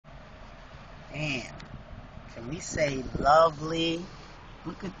Damn. Can we say lovely?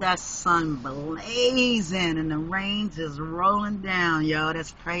 Look at that sun blazing and the rain just rolling down, yo.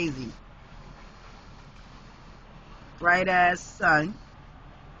 That's crazy. Bright ass sun.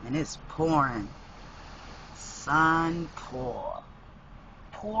 And it's pouring. Sun pour.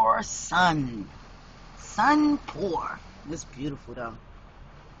 Pour sun. Sun pour. It's beautiful though.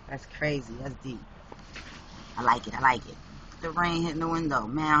 That's crazy. That's deep. I like it. I like it. The rain hitting the window.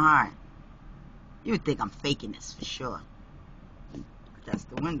 Man hard. You would think I'm faking this for sure. That's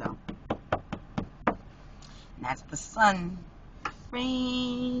the window. And that's the sun.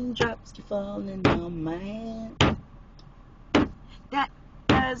 Raindrops keep falling on my head. That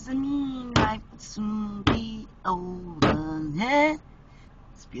doesn't mean life will soon be over.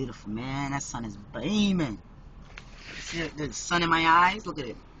 It's beautiful, man. That sun is beaming. See the sun in my eyes? Look at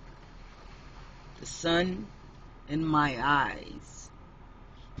it. The sun in my eyes.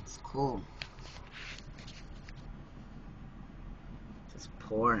 It's cool. Just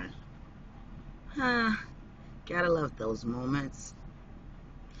pouring. Gotta love those moments.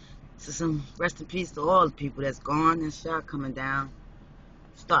 So some rest in peace to all the people that's gone and shot coming down.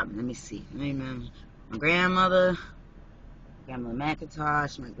 Let me see. My grandmother, Grandma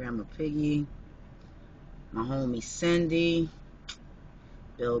McIntosh, my grandma Piggy, my homie Cindy,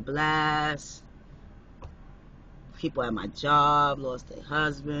 Bill Blass, people at my job lost their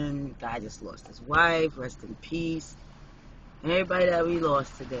husband, guy just lost his wife, rest in peace. And everybody that we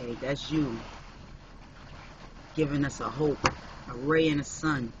lost today, that's you, giving us a hope, a ray in the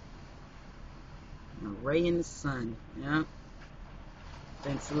sun. A ray in the sun, yeah?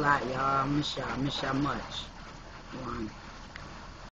 Thanks a lot, y'all. I miss y'all much. One.